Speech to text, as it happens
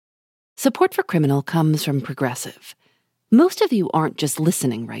Support for Criminal comes from Progressive. Most of you aren't just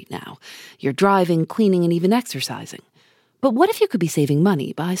listening right now. You're driving, cleaning, and even exercising. But what if you could be saving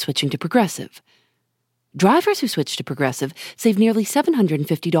money by switching to Progressive? Drivers who switch to Progressive save nearly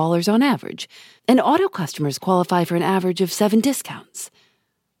 $750 on average, and auto customers qualify for an average of 7 discounts.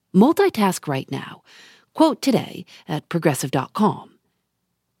 Multitask right now. Quote today at Progressive.com.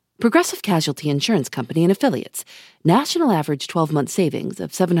 Progressive Casualty Insurance Company and Affiliates. National average 12-month savings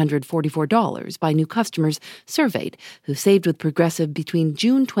of $744 by new customers surveyed who saved with Progressive between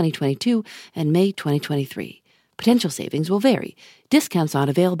June 2022 and May 2023. Potential savings will vary. Discounts not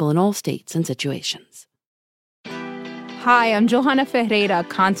available in all states and situations. Hi, I'm Johanna Ferreira,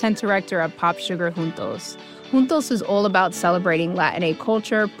 content director at Pop Sugar Juntos. Juntos is all about celebrating Latinx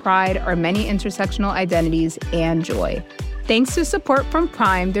culture, pride, our many intersectional identities, and joy. Thanks to support from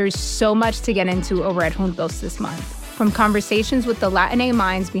Prime, there's so much to get into over at Juntos this month. From conversations with the Latinx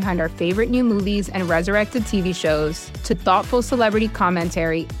minds behind our favorite new movies and resurrected TV shows, to thoughtful celebrity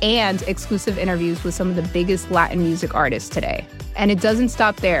commentary and exclusive interviews with some of the biggest Latin music artists today. And it doesn't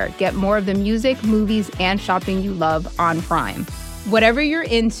stop there. Get more of the music, movies, and shopping you love on Prime. Whatever you're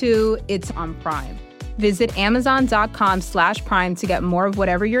into, it's on Prime. Visit Amazon.com/Prime to get more of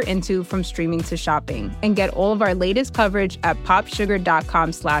whatever you're into, from streaming to shopping. And get all of our latest coverage at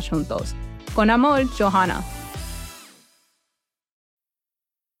popsugar.com/juntos. Con amor, Johanna.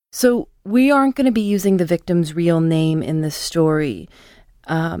 So we aren't going to be using the victim's real name in this story.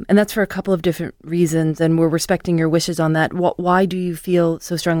 And that's for a couple of different reasons, and we're respecting your wishes on that. Why do you feel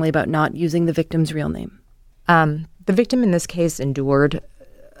so strongly about not using the victim's real name? The victim in this case endured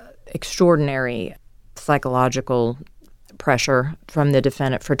extraordinary psychological pressure from the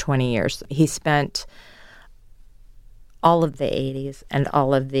defendant for 20 years. He spent all of the 80s and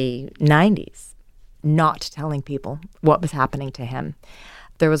all of the 90s not telling people what was happening to him.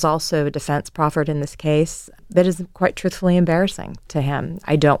 There was also a defense proffered in this case that is quite truthfully embarrassing to him.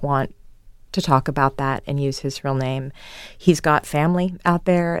 I don't want to talk about that and use his real name. He's got family out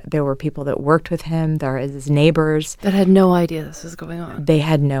there. There were people that worked with him. There are his neighbors. That had no idea this was going on. They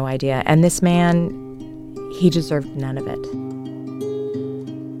had no idea. And this man, he deserved none of it.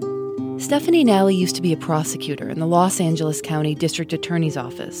 Stephanie Nally used to be a prosecutor in the Los Angeles County District Attorney's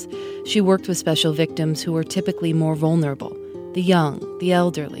Office. She worked with special victims who were typically more vulnerable: the young, the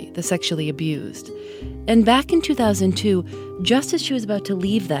elderly, the sexually abused. And back in 2002, just as she was about to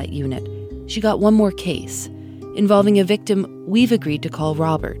leave that unit, she got one more case involving a victim we've agreed to call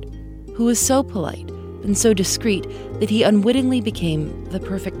Robert, who was so polite and so discreet that he unwittingly became the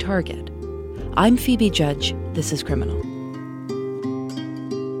perfect target. I'm Phoebe Judge. This is Criminal.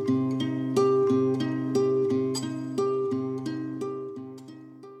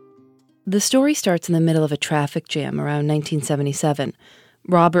 The story starts in the middle of a traffic jam around 1977.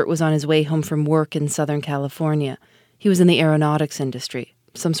 Robert was on his way home from work in Southern California. He was in the aeronautics industry,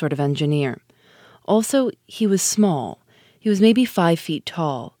 some sort of engineer. Also, he was small. He was maybe 5 feet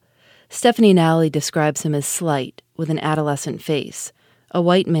tall. Stephanie Nally describes him as slight, with an adolescent face, a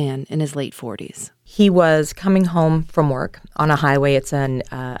white man in his late 40s. He was coming home from work on a highway. It's an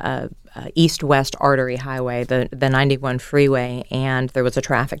east-west artery highway, the 91 freeway, and there was a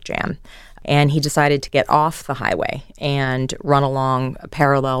traffic jam. And he decided to get off the highway and run along a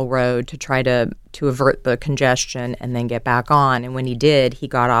parallel road to try to avert the congestion and then get back on. And when he did, he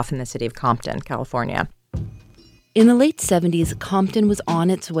got off in the city of Compton, California. In the late 70s, Compton was on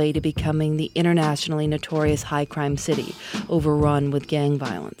its way to becoming the internationally notorious high-crime city, overrun with gang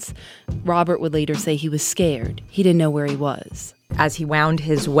violence. Robert would later say he was scared. He didn't know where he was. As he wound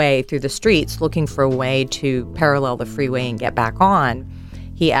his way through the streets looking for a way to parallel the freeway and get back on,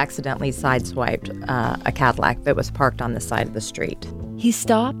 he accidentally sideswiped a Cadillac that was parked on the side of the street. He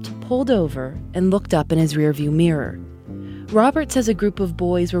stopped, pulled over, and looked up in his rearview mirror. Robert says a group of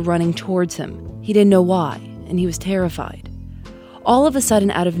boys were running towards him. He didn't know why, and he was terrified. All of a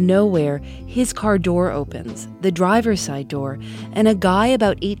sudden, out of nowhere, his car door opens, the driver's side door, and a guy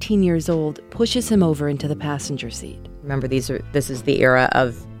about 18 years old pushes him over into the passenger seat. Remember, this is the era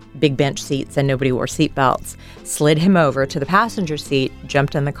of big bench seats and nobody wore seatbelts. Slid him over to the passenger seat,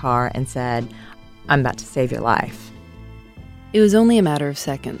 jumped in the car, and said, "I'm about to save your life." It was only a matter of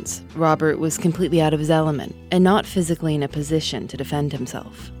seconds. Robert was completely out of his element and not physically in a position to defend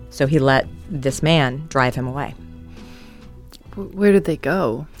himself. So he let this man drive him away. Where did they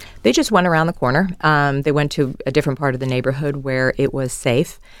go? They just went around the corner. They went to a different part of the neighborhood where it was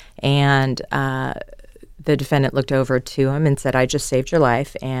safe, and the defendant looked over to him and said, "I just saved your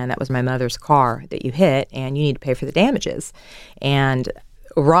life, and that was my mother's car that you hit, and you need to pay for the damages." And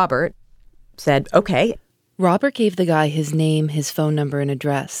Robert said, "Okay." Robert gave the guy his name, his phone number, and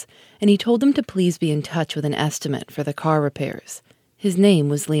address, and he told him to please be in touch with an estimate for the car repairs. His name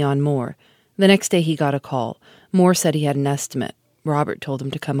was Leon Moore. The next day he got a call. Moore said he had an estimate. Robert told him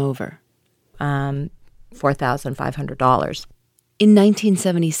to come over. $4,500. In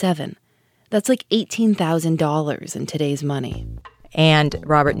 1977. That's like $18,000 in today's money. And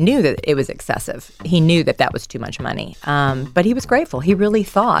Robert knew that it was excessive. He knew that that was too much money. But he was grateful. He really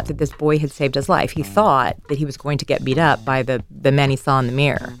thought that this boy had saved his life. He thought that he was going to get beat up by the men he saw in the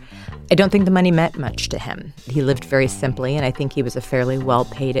mirror. I don't think the money meant much to him. He lived very simply, and I think he was a fairly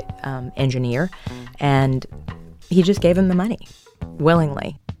well-paid engineer. And he just gave him the money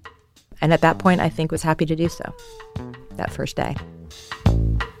willingly. And at that point, I think was happy to do so that first day.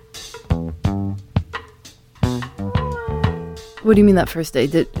 What do you mean that first day?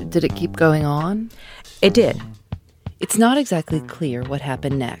 Did it keep going on? It did. It's not exactly clear what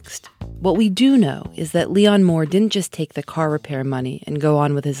happened next. What we do know is that Leon Moore didn't just take the car repair money and go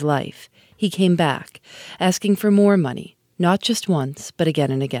on with his life. He came back, asking for more money, not just once, but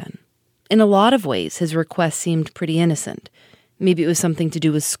again and again. In a lot of ways, his request seemed pretty innocent. Maybe it was something to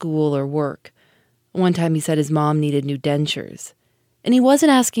do with school or work. One time he said his mom needed new dentures. And he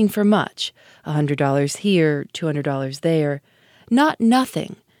wasn't asking for much, $100 here, $200 there. Not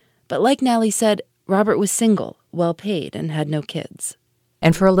nothing. But like Nally said, Robert was single, well-paid, and had no kids.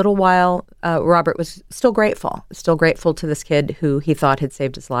 And for a little while, Robert was still grateful to this kid who he thought had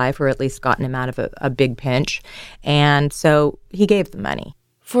saved his life or at least gotten him out of a big pinch. And so he gave the money.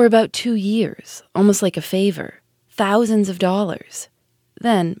 For about 2 years, almost like a favor, thousands of dollars.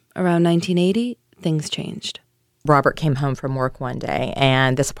 Then, around 1980, things changed. Robert came home from work one day,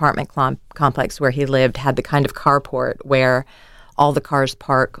 and this apartment complex where he lived had the kind of carport where all the cars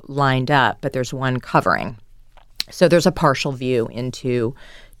park lined up, but there's one covering. So there's a partial view into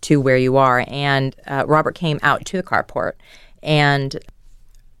where you are. And Robert came out to the carport, and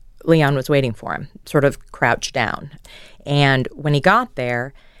Leon was waiting for him, sort of crouched down. And when he got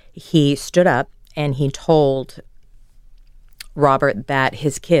there, he stood up and he told Robert that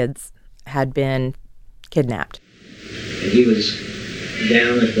his kids had been kidnapped. And he was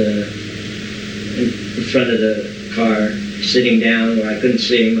down in front of the car, sitting down where I couldn't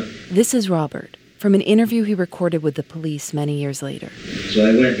see him. This is Robert, from an interview he recorded with the police many years later. So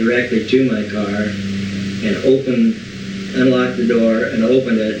I went directly to my car and unlocked the door and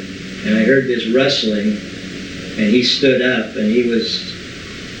opened it, and I heard this rustling, and he stood up, and he was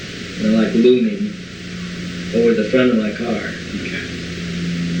like looming over the front of my car. Okay.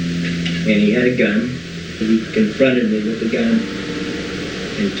 And he had a gun. He confronted me with the gun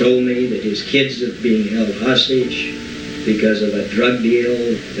and told me that his kids were being held hostage because of a drug deal,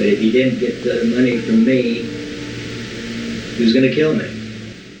 that if he didn't get the money from me, he was going to kill me.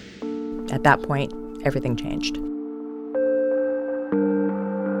 At that point, everything changed.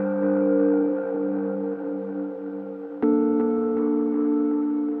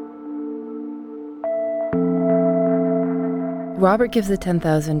 Robert gives the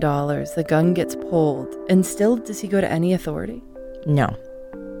 $10,000, the gun gets pulled, and still does he go to any authority? No.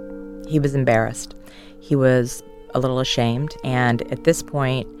 He was embarrassed. He was a little ashamed, and at this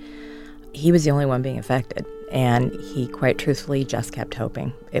point, he was the only one being affected. And he quite truthfully just kept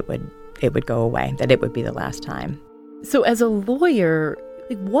hoping it would go away, that it would be the last time. So as a lawyer,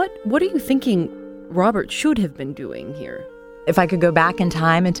 what are you thinking Robert should have been doing here? If I could go back in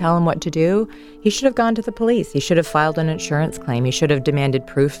time and tell him what to do, he should have gone to the police. He should have filed an insurance claim. He should have demanded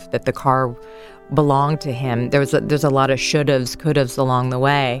proof that the car belonged to him. There's a lot of should-haves, could-haves along the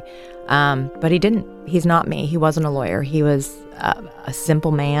way. But he didn't. He's not me. He wasn't a lawyer. He was a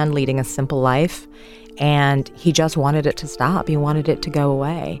simple man leading a simple life, and he just wanted it to stop. He wanted it to go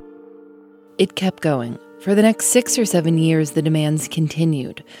away. It kept going. For the next 6 or 7 years, the demands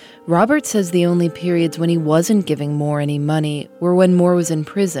continued. Robert says the only periods when he wasn't giving Moore any money were when Moore was in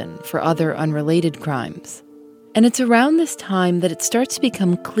prison for other unrelated crimes. And it's around this time that it starts to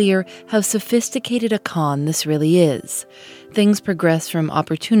become clear how sophisticated a con this really is. Things progress from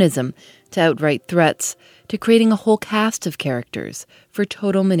opportunism to outright threats to creating a whole cast of characters for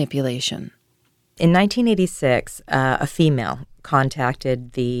total manipulation. In 1986, a female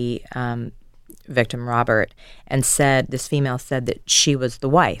contacted the victim, Robert, and this female said that she was the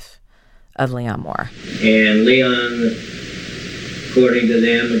wife of Leon Moore. And Leon, according to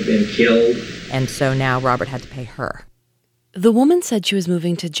them, had been killed. And so now Robert had to pay her. The woman said she was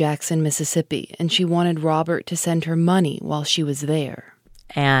moving to Jackson, Mississippi, and she wanted Robert to send her money while she was there.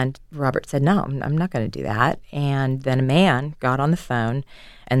 And Robert said, no, I'm not going to do that. And then a man got on the phone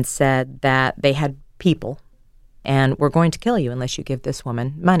and said that they had people and were going to kill you unless you give this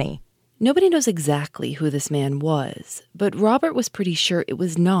woman money. Nobody knows exactly who this man was, but Robert was pretty sure it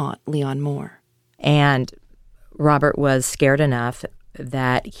was not Leon Moore. And Robert was scared enough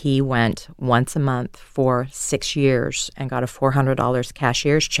that he went once a month for 6 years and got a $400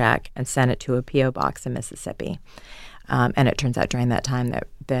 cashier's check and sent it to a P.O. box in Mississippi. And it turns out during that time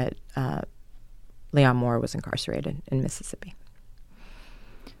that Leon Moore was incarcerated in Mississippi.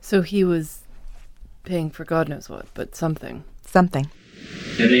 So he was paying for God knows what, but something. Something.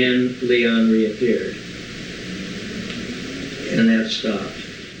 And then Leon reappeared. And that stopped.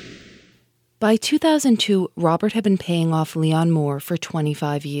 By 2002, Robert had been paying off Leon Moore for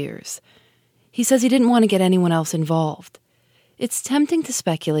 25 years. He says he didn't want to get anyone else involved. It's tempting to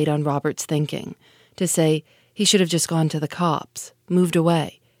speculate on Robert's thinking, to say he should have just gone to the cops, moved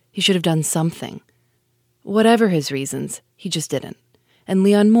away. He should have done something. Whatever his reasons, he just didn't. And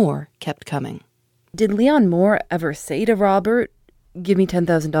Leon Moore kept coming. Did Leon Moore ever say to Robert, give me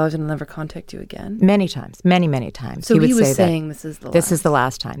 $10,000 and I'll never contact you again? Many times, many times. So he would was say saying that, this is the last. This is the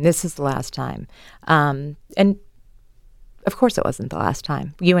last time. This is the last time. And of course it wasn't the last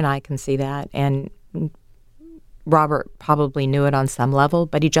time. You and I can see that. And Robert probably knew it on some level,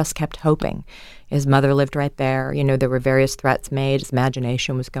 but he just kept hoping. His mother lived right there. You know, there were various threats made. His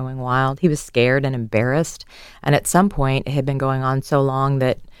imagination was going wild. He was scared and embarrassed. And at some point, it had been going on so long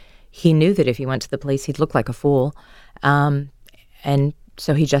that he knew that if he went to the police, he'd look like a fool. And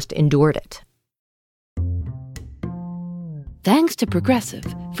so he just endured it. Thanks to Progressive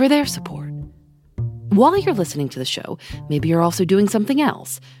for their support. While you're listening to the show, maybe you're also doing something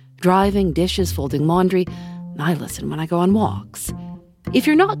else. Driving, dishes, folding laundry. I listen when I go on walks. If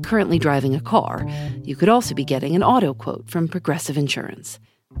you're not currently driving a car, you could also be getting an auto quote from Progressive Insurance.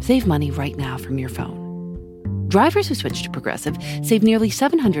 Save money right now from your phone. Drivers who switch to Progressive save nearly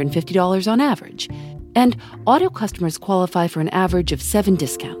 $750 on average. And auto customers qualify for an average of 7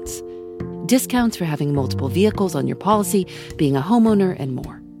 discounts. Discounts for having multiple vehicles on your policy, being a homeowner, and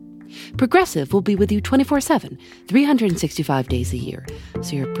more. Progressive will be with you 24/7, 365 days a year,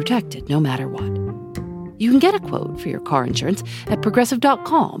 so you're protected no matter what. You can get a quote for your car insurance at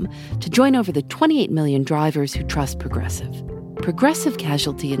Progressive.com to join over the 28 million drivers who trust Progressive. Progressive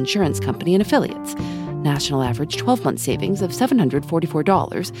Casualty Insurance Company and Affiliates. National average 12-month savings of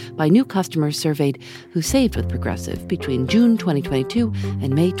 $744 by new customers surveyed who saved with Progressive between June 2022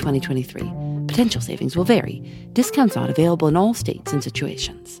 and May 2023. Potential savings will vary. Discounts not available in all states and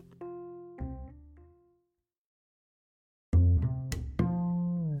situations.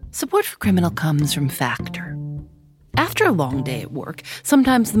 Support for Criminal comes from Factor. After a long day at work,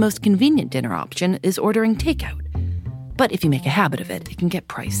 sometimes the most convenient dinner option is ordering takeout. But if you make a habit of it, it can get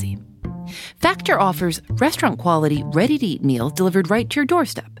pricey. Factor offers restaurant-quality, ready-to-eat meals delivered right to your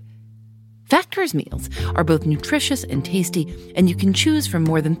doorstep. Factor's meals are both nutritious and tasty, and you can choose from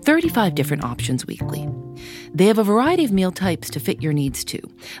more than 35 different options weekly. They have a variety of meal types to fit your needs too,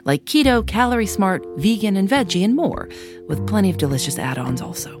 like keto, calorie smart, vegan, and veggie, and more, with plenty of delicious add-ons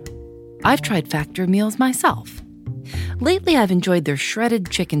also. I've tried Factor meals myself. Lately, I've enjoyed their shredded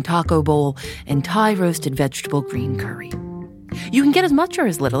chicken taco bowl and Thai roasted vegetable green curry. You can get as much or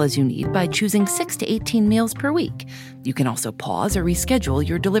as little as you need by choosing 6 to 18 meals per week. You can also pause or reschedule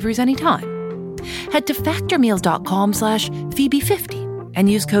your deliveries anytime. Head to factormeals.com/Phoebe50 and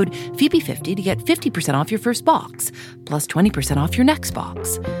use code Phoebe50 to get 50% off your first box, plus 20% off your next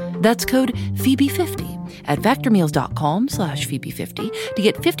box. That's code Phoebe50 at factormeals.com/Phoebe50 to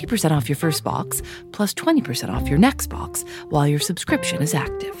get 50% off your first box, plus 20% off your next box while your subscription is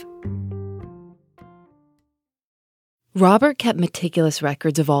active. Robert kept meticulous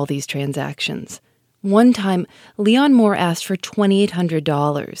records of all these transactions. One time, Leon Moore asked for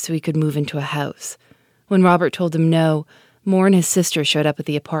 $2,800 so he could move into a house. When Robert told him no, Moore and his sister showed up at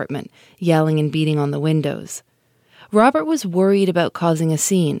the apartment, yelling and beating on the windows. Robert was worried about causing a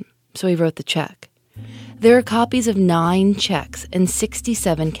scene, so he wrote the check. There are copies of 9 checks and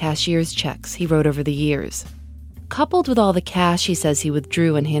 67 cashier's checks he wrote over the years. Coupled with all the cash he says he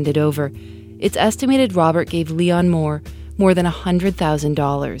withdrew and handed over, it's estimated Robert gave Leon Moore more than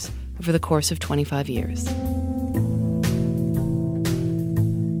 $100,000 over the course of 25 years.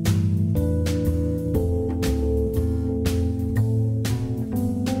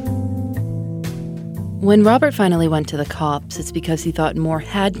 When Robert finally went to the cops, it's because he thought Moore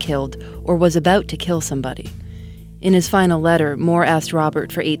had killed or was about to kill somebody. In his final letter, Moore asked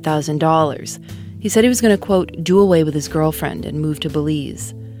Robert for $8,000. He said he was going to, quote, do away with his girlfriend and move to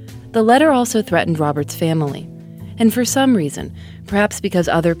Belize. The letter also threatened Robert's family. And for some reason, perhaps because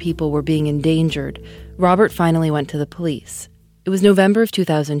other people were being endangered, Robert finally went to the police. It was November of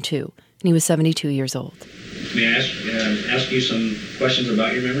 2002, and he was 72 years old. May I ask you some questions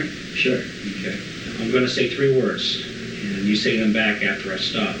about your memory? Sure. Okay. I'm going to say 3 words, and you say them back after I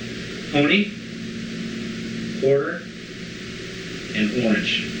stop. Pony, quarter, and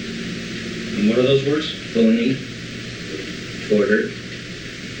orange. And what are those words? Pony, quarter,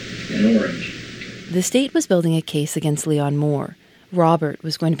 and orange. The state was building a case against Leon Moore. Robert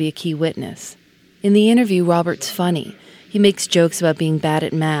was going to be a key witness. In the interview, Robert's funny. He makes jokes about being bad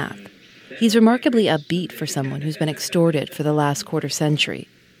at math. He's remarkably upbeat for someone who's been extorted for the last quarter century.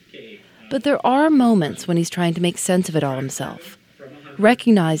 But there are moments when he's trying to make sense of it all himself,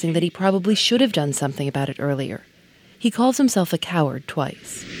 recognizing that he probably should have done something about it earlier. He calls himself a coward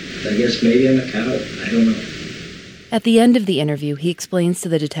twice. I guess maybe I'm a coward. I don't know. At the end of the interview, he explains to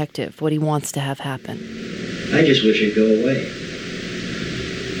the detective what he wants to have happen. I just wish it'd go away.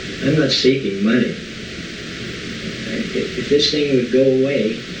 I'm not seeking money. If this thing would go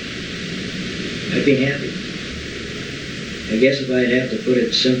away, I'd be happy. I guess if I'd have to put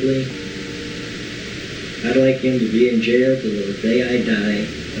it simply, I'd like him to be in jail till the day I die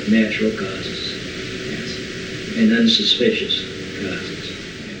of natural causes. Yes. And unsuspicious causes.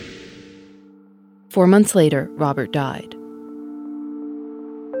 4 months later, Robert died.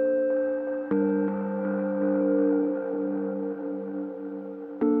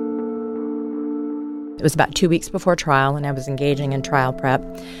 It was about 2 weeks before trial, and I was engaging in trial prep,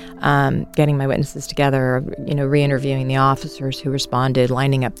 getting my witnesses together, re-interviewing the officers who responded,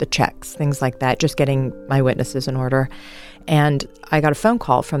 lining up the checks, things like that, just getting my witnesses in order. And I got a phone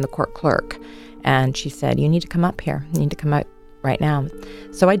call from the court clerk, and she said, "You need to come up here. You need to come up right now."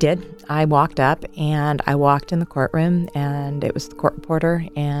 So I did. I walked up, and I walked in the courtroom, and it was the court reporter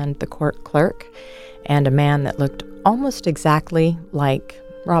and the court clerk and a man that looked almost exactly like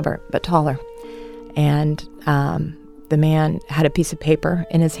Robert, but taller. And the man had a piece of paper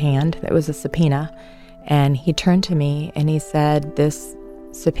in his hand that was a subpoena, and he turned to me and he said, "This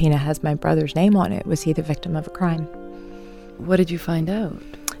subpoena has my brother's name on it. Was he the victim of a crime?" What did you find out?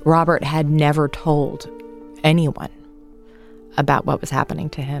 Robert had never told anyone about what was happening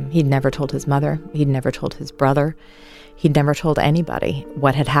to him. He'd never told his mother. He'd never told his brother. He'd never told anybody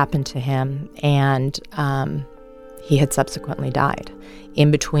what had happened to him, and he had subsequently died. In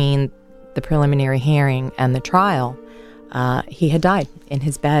between the preliminary hearing and the trial, he had died in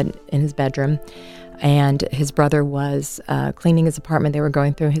his bedroom, and his brother was cleaning his apartment. They were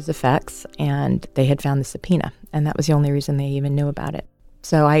going through his effects, and they had found the subpoena, and that was the only reason they even knew about it.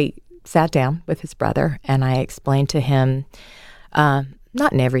 So I sat down with his brother, and I explained to him,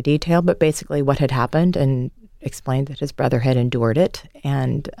 not in every detail, but basically what had happened, and explained that his brother had endured it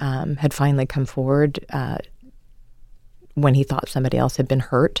and had finally come forward when he thought somebody else had been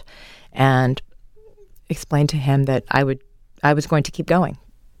hurt, and explained to him that I was going to keep going.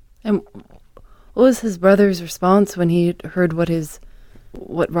 And what was his brother's response when he heard what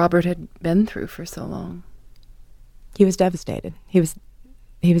Robert had been through for so long? He was devastated. He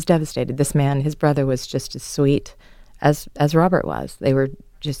was devastated. This man, his brother, was just as sweet as Robert was. They were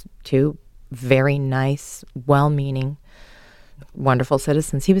just two very nice, well-meaning, wonderful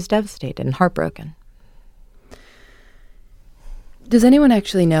citizens. He was devastated and heartbroken. Does anyone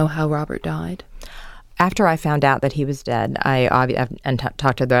actually know how Robert died? After I found out that he was dead, I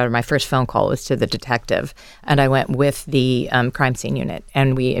talked to my first phone call was to the detective, and I went with the crime scene unit,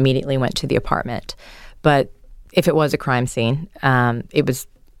 and we immediately went to the apartment. But if it was a crime scene, it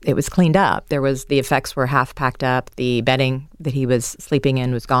was cleaned up. The effects were half packed up. The bedding that he was sleeping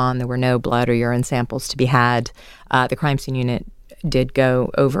in was gone. There were no blood or urine samples to be had. The crime scene unit did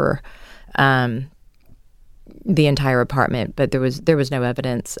go over the entire apartment, but there was no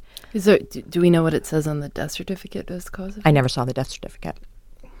evidence. Do we know what it says on the death certificate as cause of? I never saw the death certificate.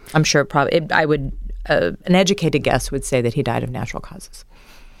 I'm sure an educated guess would say that he died of natural causes.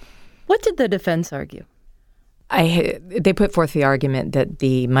 What did the defense argue? They put forth the argument that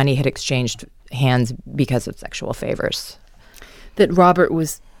the money had exchanged hands because of sexual favors. That Robert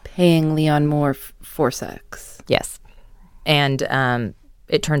was paying Leon Moore for sex. Yes. And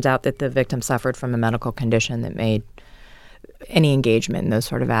it turns out that the victim suffered from a medical condition that made any engagement in those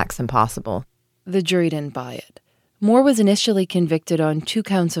sort of acts impossible. The jury didn't buy it. Moore was initially convicted on 2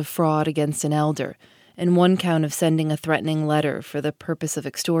 counts of fraud against an elder and 1 count of sending a threatening letter for the purpose of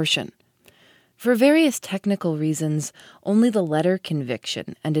extortion. For various technical reasons, only the letter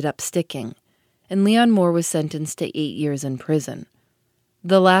conviction ended up sticking, and Leon Moore was sentenced to 8 years in prison.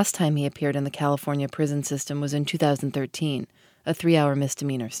 The last time he appeared in the California prison system was in 2013, a 3-hour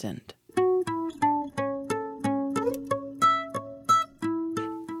misdemeanor stint.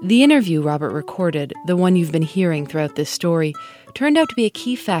 The interview Robert recorded, the one you've been hearing throughout this story, turned out to be a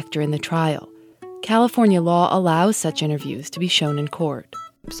key factor in the trial. California law allows such interviews to be shown in court.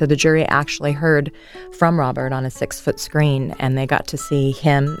 So the jury actually heard from Robert on a 6-foot screen, and they got to see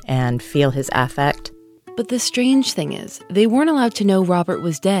him and feel his affect. But the strange thing is, they weren't allowed to know Robert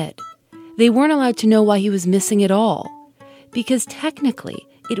was dead. They weren't allowed to know why he was missing at all, because technically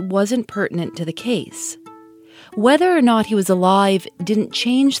it wasn't pertinent to the case. Whether or not he was alive didn't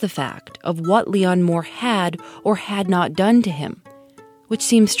change the fact of what Leon Moore had or had not done to him, which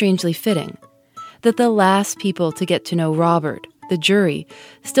seems strangely fitting, that the last people to get to know Robert, the jury,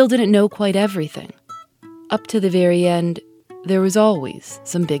 still didn't know quite everything. Up to the very end, there was always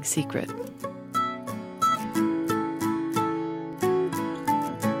some big secret.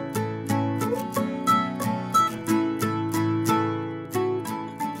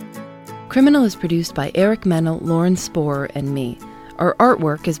 Criminal is produced by Eric Mennel, Lauren Sporer, and me. Our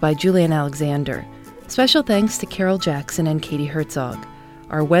artwork is by Julian Alexander. Special thanks to Carol Jackson and Katie Herzog.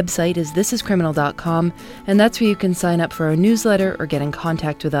 Our website is thisiscriminal.com, and that's where you can sign up for our newsletter or get in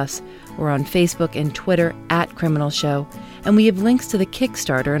contact with us. We're on Facebook and Twitter @Criminal Show, and we have links to the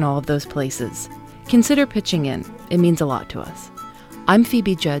Kickstarter in all of those places. Consider pitching in. It means a lot to us. I'm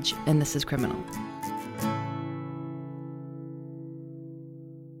Phoebe Judge, and this is Criminal.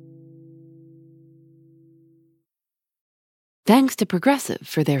 Thanks to Progressive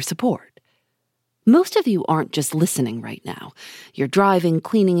for their support. Most of you aren't just listening right now. You're driving,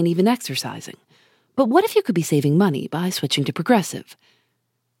 cleaning, and even exercising. But what if you could be saving money by switching to Progressive?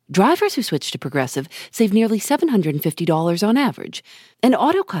 Drivers who switch to Progressive save nearly $750 on average, and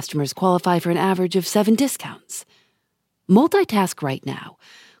auto customers qualify for an average of 7 discounts. Multitask right now.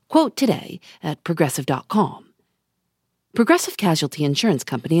 Quote today at Progressive.com. Progressive Casualty Insurance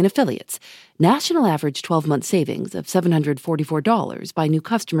Company and Affiliates. National average 12-month savings of $744 by new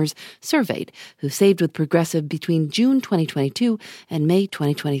customers surveyed who saved with Progressive between June 2022 and May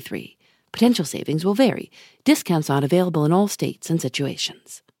 2023. Potential savings will vary. Discounts not available in all states and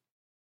situations.